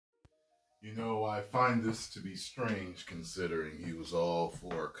You know, I find this to be strange considering he was all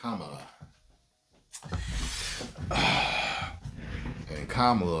for Kamala. And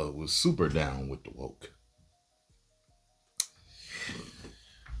Kamala was super down with the woke.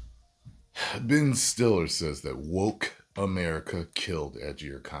 Ben Stiller says that woke America killed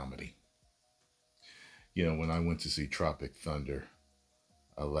edgier comedy. You know, when I went to see Tropic Thunder,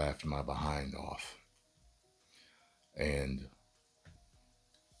 I laughed my behind off. And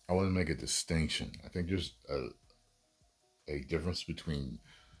I want to make a distinction. I think there's a difference between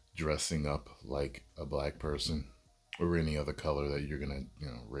dressing up like a black person or any other color that you're gonna,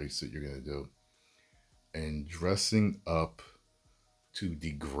 race that you're gonna do, and dressing up to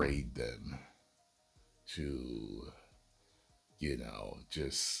degrade them, to,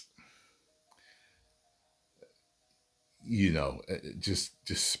 just, just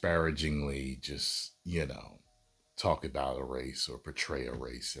disparagingly, just, talk about a race or portray a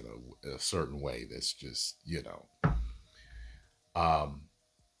race in a certain way that's just, um,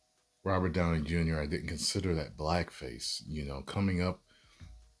 Robert Downey Jr., I didn't consider that blackface. Coming up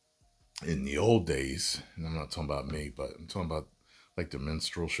in the old days, and I'm not talking about me, but I'm talking about like the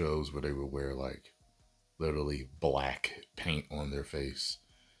minstrel shows where they would wear like literally black paint on their face,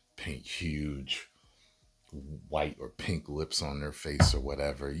 paint huge white or pink lips on their face or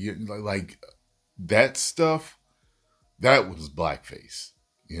whatever. Like that stuff, that was blackface.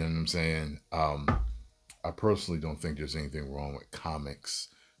 You know what I'm saying? I personally don't think there's anything wrong with comics,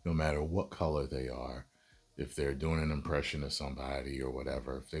 no matter what color they are. If they're doing an impression of somebody or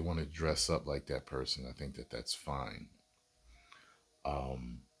whatever, if they want to dress up like that person, I think that that's fine. But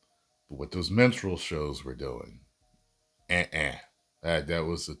what those minstrel shows were doing, that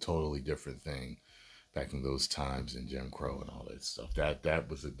was a totally different thing back in those times in Jim Crow and all that stuff. That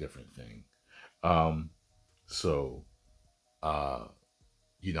was a different thing. Um, so, uh,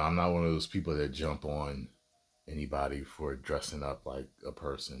 I'm not one of those people that jump on anybody for dressing up like a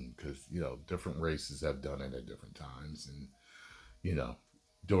person because different races have done it at different times, and you know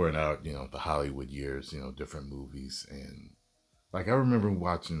during our the Hollywood years, different movies. And like I remember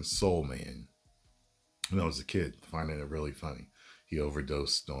watching Soul Man when I was a kid, finding it really funny. He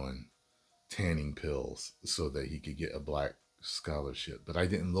overdosed on tanning pills so that he could get a black scholarship, but I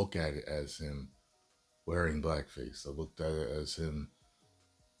didn't look at it as him wearing blackface. I looked at it as him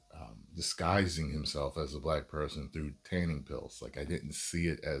disguising himself as a black person through tanning pills. Like I didn't see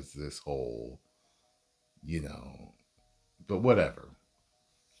it as this whole, you know, but whatever.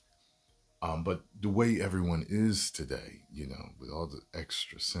 But the way everyone is today, with all the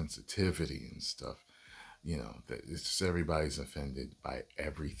extra sensitivity and stuff, that it's just everybody's offended by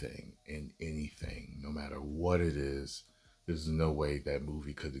everything and anything, no matter what it is. There's no way that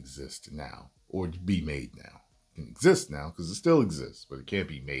movie could exist now or be made now. It can exist now because it still exists, but it can't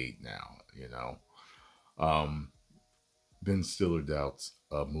be made now. Um, Ben Stiller doubts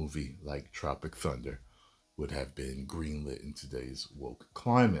a movie like Tropic Thunder would have been greenlit in today's woke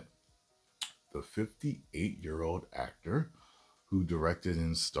climate. The 58-year-old actor who directed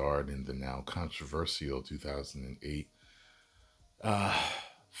and starred in the now controversial 2008 uh,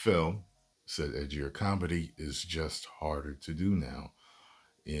 film said edgier comedy is just harder to do now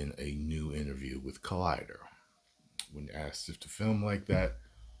in a new interview with Collider. When asked if the film like that,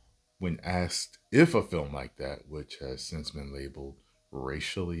 when asked if a film like that, which has since been labeled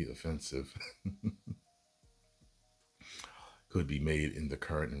racially offensive, could be made in the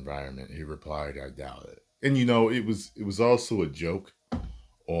current environment, he replied, "I doubt it." And it was also a joke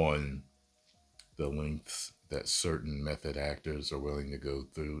on the lengths that certain method actors are willing to go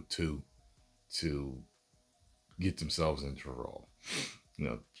through to get themselves into a role. You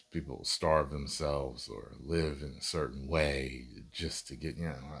know, People starve themselves or live in a certain way just to get.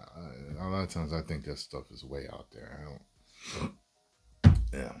 A lot of times I think that stuff is way out there. I don't.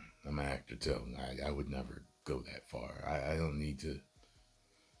 Yeah, I'm an actor too. I would never go that far. I don't need to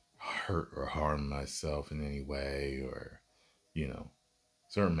hurt or harm myself in any way, or you know,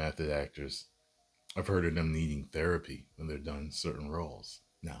 certain method actors. I've heard of them needing therapy when they're done certain roles.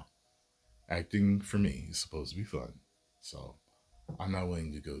 Now, acting for me is supposed to be fun, so I'm not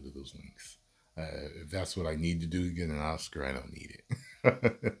willing to go to those lengths. If that's what I need to do to get an Oscar, I don't need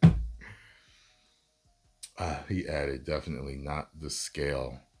it. He added, definitely not the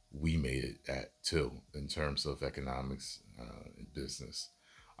scale we made it at, too, in terms of economics and business.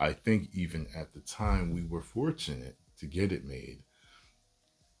 I think even at the time we were fortunate to get it made.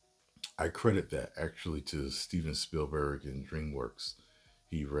 I credit that actually to Steven Spielberg and DreamWorks.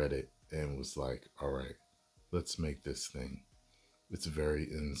 He read it and was like, all right, let's make this thing. It's a very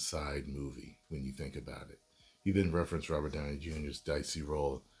inside movie when you think about it. He then referenced Robert Downey Jr.'s dicey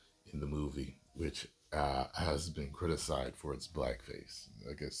role in the movie, which has been criticized for its blackface.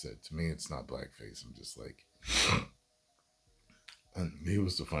 Like I said, to me, it's not blackface. I'm just like, and he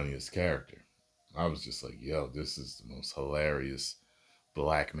was the funniest character. I was just like, yo, this is the most hilarious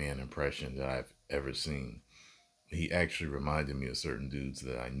black man impression that I've ever seen. He actually reminded me of certain dudes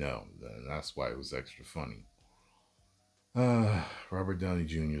that I know, and that's why it was extra funny. Robert Downey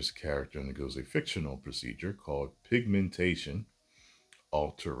Jr.'s character undergoes a fictional procedure called pigmentation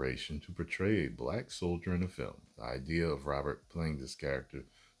alteration to portray a black soldier in a film. The idea of Robert playing this character,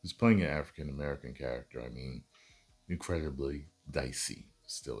 who's playing an African American character, I mean, incredibly dicey,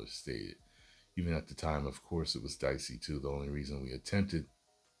 Stiller stated. Even at the time, of course, it was dicey too. The only reason we attempted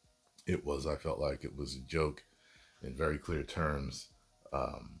it was I felt like it was a joke in very clear terms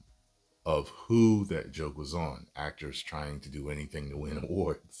um, of who that joke was on. Actors trying to do anything to win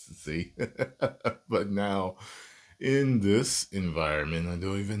awards, see? But now, in this environment, I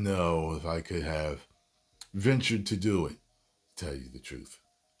don't even know if I could have ventured to do it, to tell you the truth.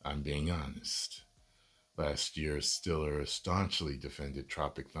 I'm being honest. Last year, Stiller staunchly defended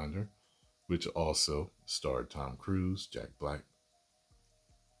Tropic Thunder, which also starred Tom Cruise, Jack Black,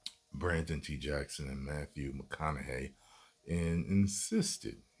 Brandon T. Jackson, and Matthew McConaughey, and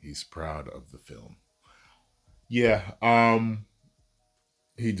insisted he's proud of the film. Yeah,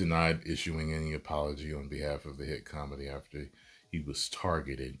 he denied issuing any apology on behalf of the hit comedy after he was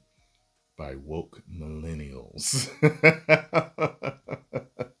targeted by woke millennials.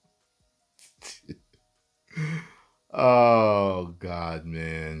 Oh God,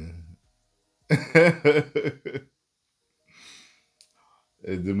 man. The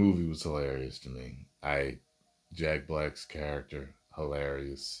movie was hilarious to me. Jack Black's character,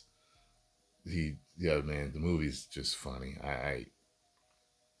 hilarious. Yeah, man, the movie's just funny.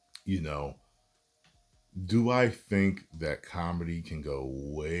 You know, do I think that comedy can go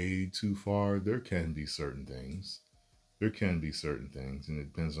way too far? There can be certain things. There can be certain things, and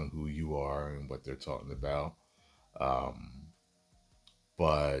it depends on who you are and what they're talking about. Um,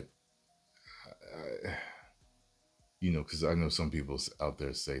 but because I know some people out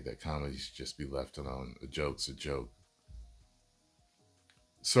there say that comedy should just be left alone. A joke's a joke.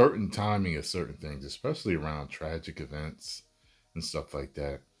 Certain timing of certain things, especially around tragic events and stuff like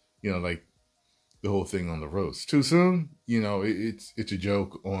that. Like the whole thing on the roast. Too soon? It's a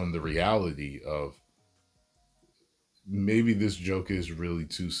joke on the reality of maybe this joke is really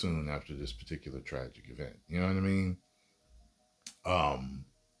too soon after this particular tragic event. You know what I mean? Um,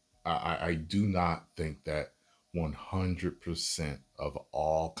 I do not think that 100% of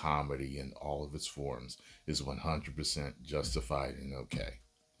all comedy in all of its forms is 100% justified and okay.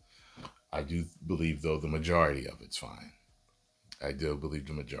 I do believe, though, the majority of it's fine. I do believe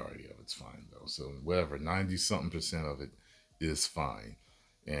the majority of it's fine, though. So whatever, 90 something percent of it is fine.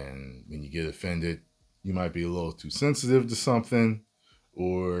 And when you get offended, you might be a little too sensitive to something,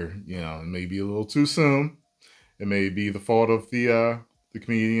 or, it may be a little too soon. It may be the fault of the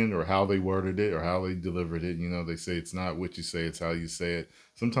comedian, or how they worded it, or how they delivered it. They say it's not what you say, it's how you say it.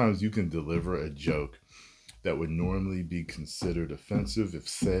 Sometimes you can deliver a joke that would normally be considered offensive if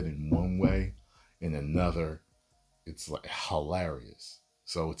said in one way, in another, it's like hilarious.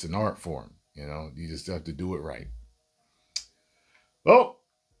 So it's an art form, you just have to do it right. Oh,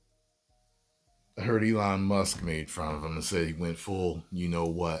 I heard Elon Musk made fun of him and said he went full, you know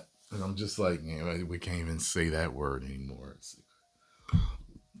what? And I'm just like, we can't even say that word anymore.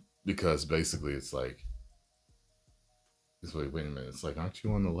 Because basically it's like, wait a minute. It's like, aren't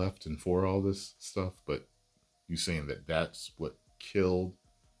you on the left and for all this stuff? But you saying that that's what killed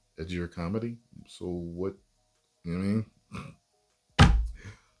edgier comedy? So what, you know what I mean?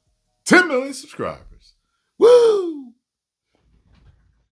 10 million subscribers.